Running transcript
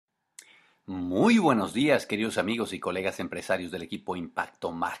Muy buenos días, queridos amigos y colegas empresarios del equipo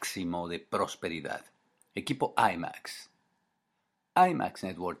Impacto Máximo de Prosperidad. Equipo IMAX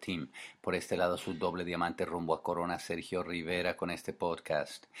Network Team. Por este lado, su doble diamante rumbo a Corona, Sergio Rivera, con este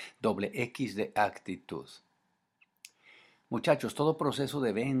podcast. Doble X de actitud. Muchachos, todo proceso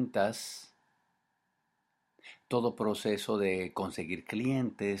de ventas, todo proceso de conseguir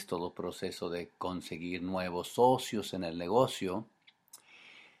clientes, todo proceso de conseguir nuevos socios en el negocio,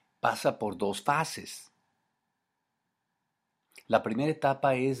 pasa por dos fases. La primera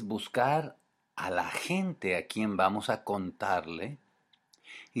etapa es buscar a la gente a quien vamos a contarle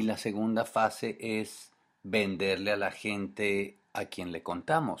y la segunda fase es venderle a la gente a quien le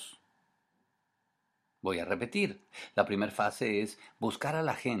contamos. Voy a repetir. La primera fase es buscar a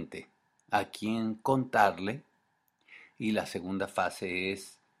la gente a quien contarle y la segunda fase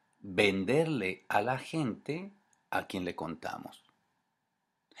es venderle a la gente a quien le contamos.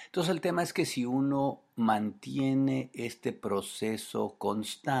 Entonces el tema es que si uno mantiene este proceso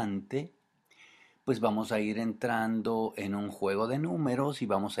constante, pues vamos a ir entrando en un juego de números y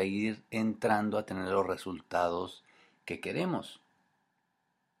vamos a ir entrando a tener los resultados que queremos.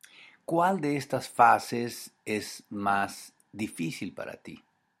 ¿Cuál de estas fases es más difícil para ti?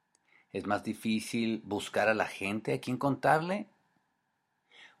 ¿Es más difícil buscar a la gente a quien contarle?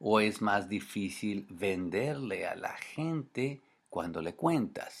 ¿O es más difícil venderle a la gente cuando le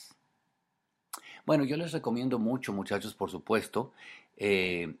cuentas? Bueno, yo les recomiendo mucho, muchachos, por supuesto,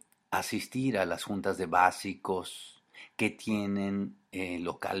 eh, asistir a las juntas de básicos que tienen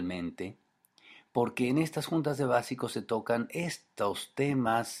localmente, porque en estas juntas de básicos se tocan estos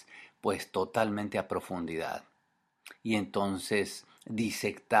temas pues totalmente a profundidad. Y entonces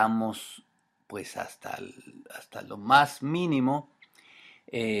disectamos pues hasta lo más mínimo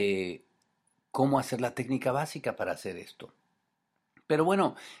eh, cómo hacer la técnica básica para hacer esto. Pero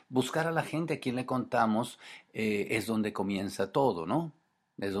bueno, buscar a la gente a quien le contamos es donde comienza todo, ¿no?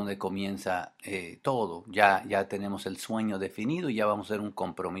 Es donde comienza todo. Ya tenemos el sueño definido y ya vamos a hacer un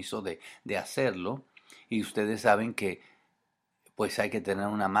compromiso de hacerlo. Y ustedes saben que pues hay que tener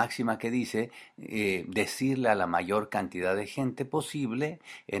una máxima que dice decirle a la mayor cantidad de gente posible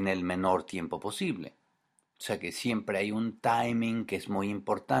en el menor tiempo posible. O sea que siempre hay un timing que es muy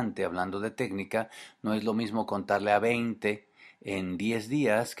importante, hablando de técnica, no es lo mismo contarle a 20 en 10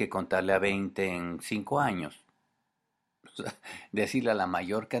 días que contarle a 20 en 5 años. O sea, decirle a la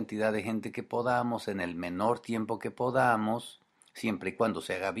mayor cantidad de gente que podamos, en el menor tiempo que podamos, siempre y cuando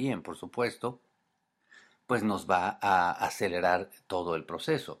se haga bien, por supuesto, pues nos va a acelerar todo el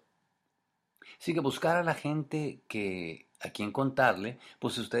proceso. Así que buscar a la gente a quien contarle,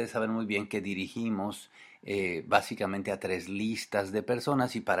 pues ustedes saben muy bien que dirigimos básicamente a tres listas de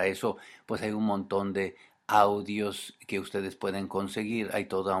personas y para eso pues hay un montón de audios que ustedes pueden conseguir. Hay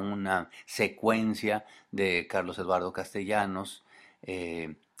toda una secuencia de Carlos Eduardo Castellanos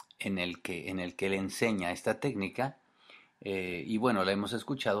eh, en el que él enseña esta técnica y bueno, la hemos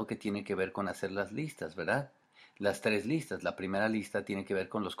escuchado que tiene que ver con hacer las listas, ¿verdad? Las tres listas. La primera lista tiene que ver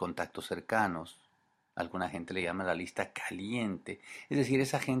con los contactos cercanos. Alguna gente le llama la lista caliente. Es decir,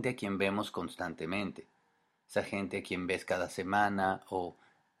 esa gente a quien vemos constantemente. Esa gente a quien ves cada semana o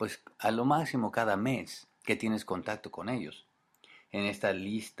pues a lo máximo cada mes que tienes contacto con ellos. En esta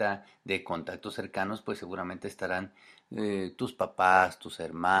lista de contactos cercanos pues seguramente estarán tus papás, tus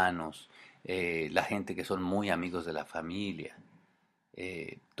hermanos, la gente que son muy amigos de la familia.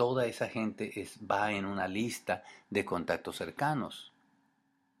 Toda esa gente va en una lista de contactos cercanos.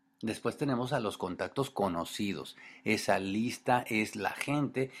 Después tenemos a los contactos conocidos. Esa lista es la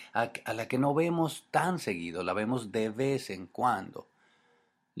gente a la que no vemos tan seguido, la vemos de vez en cuando.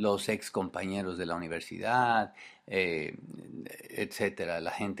 Los ex compañeros de la universidad, etcétera,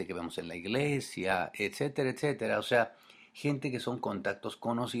 la gente que vemos en la iglesia, etcétera, etcétera. O sea, gente que son contactos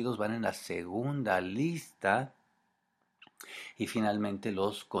conocidos van en la segunda lista y finalmente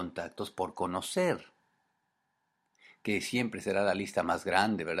los contactos por conocer, que siempre será la lista más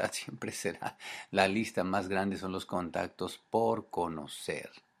grande, ¿verdad? Siempre será la lista más grande, son los contactos por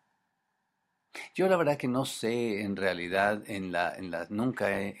conocer. Yo la verdad que no sé, en realidad,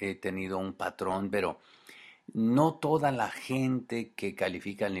 nunca he tenido un patrón, pero no toda la gente que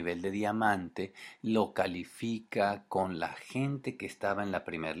califica el nivel de diamante lo califica con la gente que estaba en la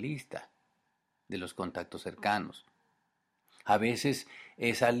primera lista de los contactos cercanos. A veces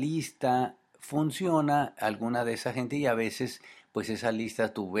esa lista funciona, alguna de esa gente, y a veces pues esa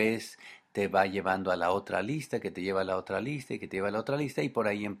lista tú ves te va llevando a la otra lista, que te lleva a la otra lista y que te lleva a la otra lista y por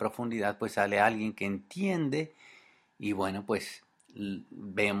ahí en profundidad pues sale alguien que entiende y bueno pues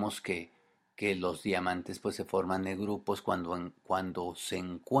vemos que los diamantes pues se forman de grupos cuando se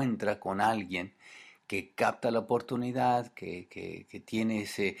encuentra con alguien que capta la oportunidad, que tiene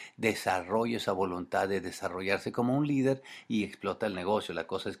ese desarrollo, esa voluntad de desarrollarse como un líder y explota el negocio. La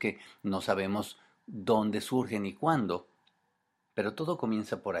cosa es que no sabemos dónde surge ni cuándo, pero todo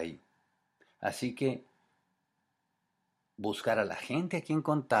comienza por ahí. Así que buscar a la gente a quien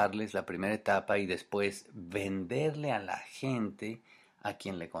contarles la primera etapa y después venderle a la gente a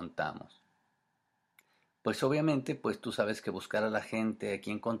quien le contamos. Pues obviamente, pues tú sabes que buscar a la gente a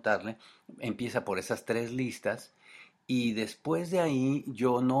quien contarle empieza por esas tres listas y después de ahí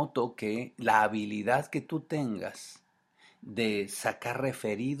yo noto que la habilidad que tú tengas de sacar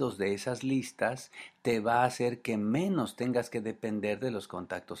referidos de esas listas te va a hacer que menos tengas que depender de los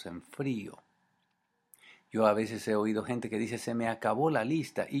contactos en frío. Yo a veces he oído gente que dice se me acabó la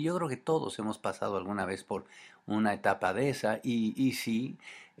lista y yo creo que todos hemos pasado alguna vez por una etapa de esa y sí,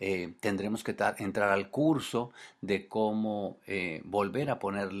 tendremos que entrar al curso de cómo volver a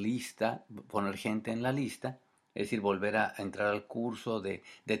poner gente en la lista, es decir, volver a entrar al curso de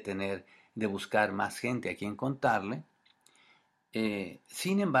buscar más gente a quien contarle.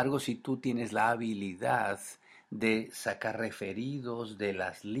 Sin embargo, si tú tienes la habilidad de sacar referidos de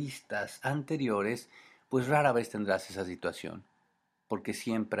las listas anteriores, pues rara vez tendrás esa situación, porque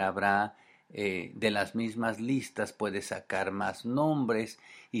siempre habrá de las mismas listas, puedes sacar más nombres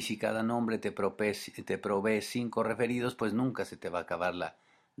y si cada nombre te provee 5 referidos, pues nunca se te va a acabar la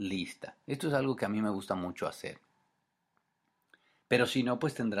lista. Esto es algo que a mí me gusta mucho hacer. Pero si no,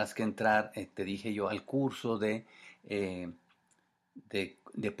 pues tendrás que entrar, te dije yo, al curso eh,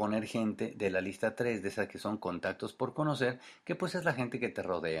 de poner gente de la lista 3 de esas que son contactos por conocer, que pues es la gente que te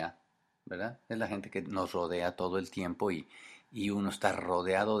rodea, ¿verdad? Es la gente que nos rodea todo el tiempo y uno está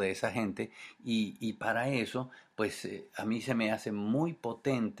rodeado de esa gente y para eso, pues a mí se me hace muy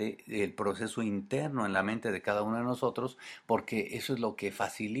potente el proceso interno en la mente de cada uno de nosotros, porque eso es lo que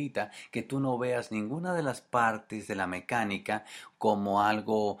facilita que tú no veas ninguna de las partes de la mecánica como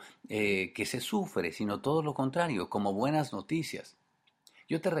algo que se sufre, sino todo lo contrario, como buenas noticias.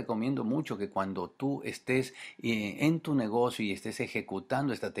 Yo te recomiendo mucho que cuando tú estés en tu negocio y estés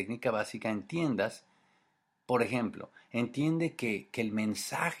ejecutando esta técnica básica, entiendas, por ejemplo, entiende que el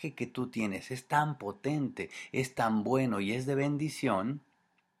mensaje que tú tienes es tan potente, es tan bueno y es de bendición,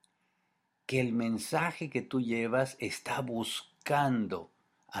 que el mensaje que tú llevas está buscando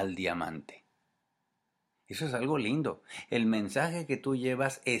al diamante. Eso es algo lindo. El mensaje que tú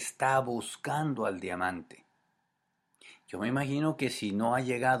llevas está buscando al diamante. Yo me imagino que si no ha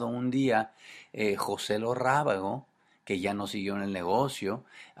llegado un día José lo Rábago, que ya no siguió en el negocio,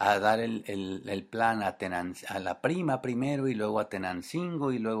 a dar el plan a la prima primero y luego a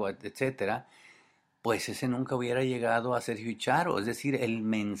Tenancingo y luego etcétera, pues ese nunca hubiera llegado a Sergio Charo. Es decir, el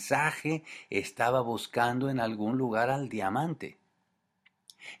mensaje estaba buscando en algún lugar al diamante.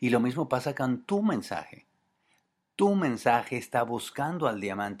 Y lo mismo pasa con tu mensaje. Tu mensaje está buscando al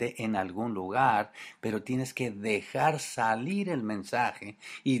diamante en algún lugar, pero tienes que dejar salir el mensaje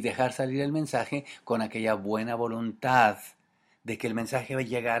y dejar salir el mensaje con aquella buena voluntad de que el mensaje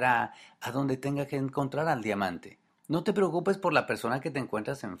llegará a donde tenga que encontrar al diamante. No te preocupes por la persona que te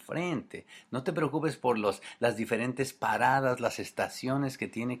encuentras enfrente, no te preocupes por las diferentes paradas, las estaciones que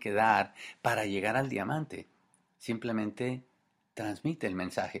tiene que dar para llegar al diamante. Simplemente transmite el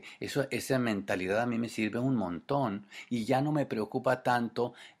mensaje. Esa mentalidad a mí me sirve un montón y ya no me preocupa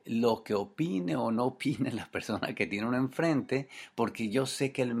tanto lo que opine o no opine la persona que tiene uno enfrente, porque yo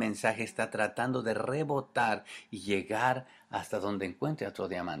sé que el mensaje está tratando de rebotar y llegar hasta donde encuentre otro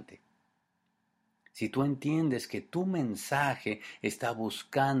diamante. Si tú entiendes que tu mensaje está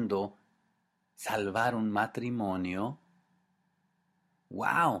buscando salvar un matrimonio,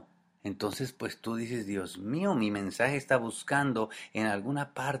 ¡wow! Entonces, pues tú dices, Dios mío, mi mensaje está buscando, en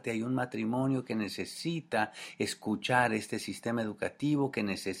alguna parte hay un matrimonio que necesita escuchar este sistema educativo, que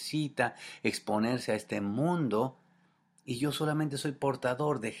necesita exponerse a este mundo, y yo solamente soy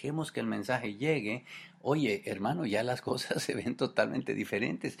portador, dejemos que el mensaje llegue. Oye, hermano, ya las cosas se ven totalmente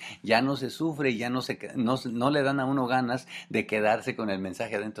diferentes, ya no se sufre, ya no le dan a uno ganas de quedarse con el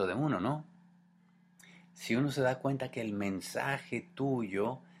mensaje dentro de uno, ¿no? Si uno se da cuenta que el mensaje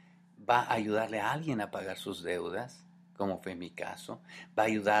tuyo va a ayudarle a alguien a pagar sus deudas, como fue mi caso, va a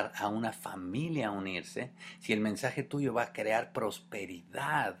ayudar a una familia a unirse, si el mensaje tuyo va a crear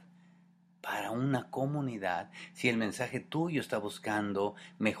prosperidad para una comunidad, si el mensaje tuyo está buscando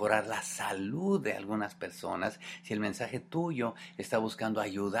mejorar la salud de algunas personas, si el mensaje tuyo está buscando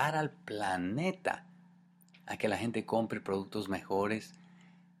ayudar al planeta a que la gente compre productos mejores,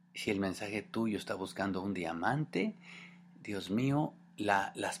 si el mensaje tuyo está buscando un diamante, Dios mío,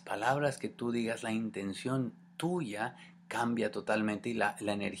 las palabras que tú digas, la intención tuya cambia totalmente y la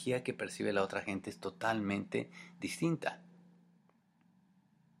energía que percibe la otra gente es totalmente distinta.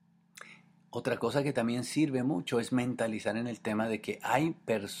 Otra cosa que también sirve mucho es mentalizar en el tema de que hay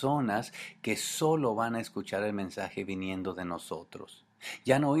personas que solo van a escuchar el mensaje viniendo de nosotros.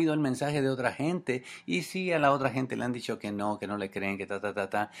 Ya han oído el mensaje de otra gente y sí, a la otra gente le han dicho que no le creen, que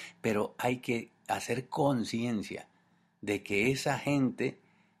ta, pero hay que hacer conciencia de que esa gente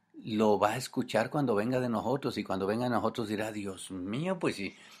lo va a escuchar cuando venga de nosotros y cuando venga de nosotros dirá, Dios mío, pues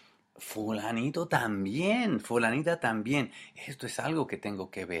sí, fulanito también, fulanita también, esto es algo que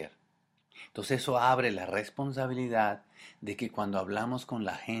tengo que ver. Entonces eso abre la responsabilidad de que cuando hablamos con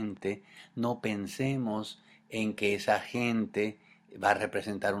la gente no pensemos en que esa gente va a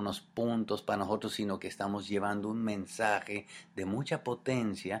representar unos puntos para nosotros, sino que estamos llevando un mensaje de mucha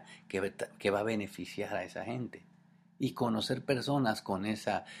potencia que va a beneficiar a esa gente. Y conocer personas con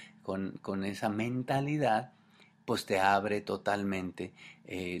esa mentalidad, pues te abre totalmente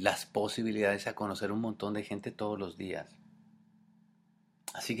las posibilidades a conocer un montón de gente todos los días.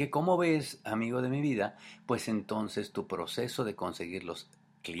 Así que como ves, amigo de mi vida, pues entonces tu proceso de conseguir los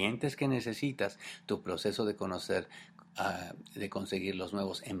clientes que necesitas, tu proceso de de conseguir los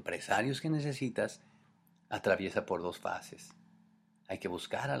nuevos empresarios que necesitas, atraviesa por dos fases. Hay que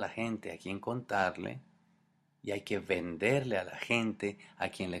buscar a la gente a quien contarle y hay que venderle a la gente a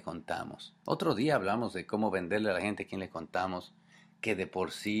quien le contamos. Otro día hablamos de cómo venderle a la gente a quien le contamos, que de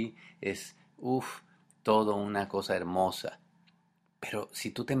por sí es, todo una cosa hermosa. Pero si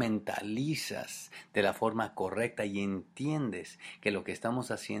tú te mentalizas de la forma correcta y entiendes que lo que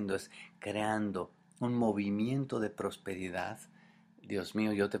estamos haciendo es creando un movimiento de prosperidad, Dios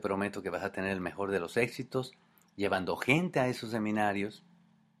mío, yo te prometo que vas a tener el mejor de los éxitos llevando gente a esos seminarios,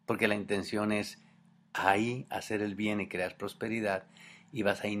 porque la intención es ahí hacer el bien y crear prosperidad, y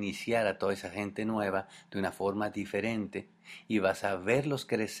vas a iniciar a toda esa gente nueva de una forma diferente y vas a verlos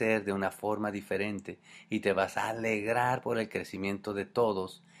crecer de una forma diferente y te vas a alegrar por el crecimiento de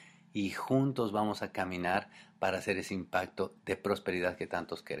todos y juntos vamos a caminar para hacer ese impacto de prosperidad que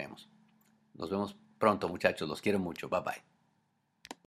tantos queremos. Nos vemos pronto, muchachos, los quiero mucho, bye bye.